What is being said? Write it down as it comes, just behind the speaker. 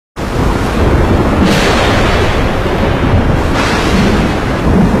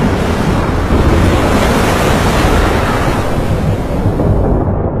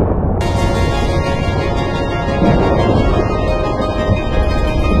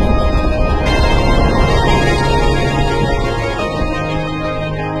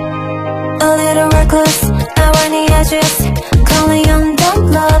close, I want the address. Calling on the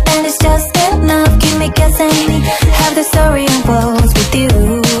love and it's just enough. Keep me guessing, have the story unfolds with you.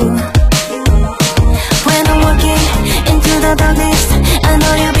 When I'm walking into the darkness, I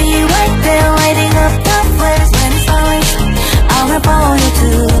know you'll be right there, lighting up the flares. When it's always, I will follow you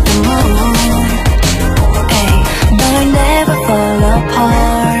to the moon. Hey, but I never fall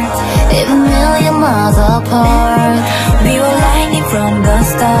apart, even million miles apart. We were lightning from the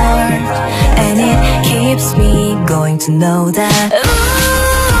start, and it keeps me going to know that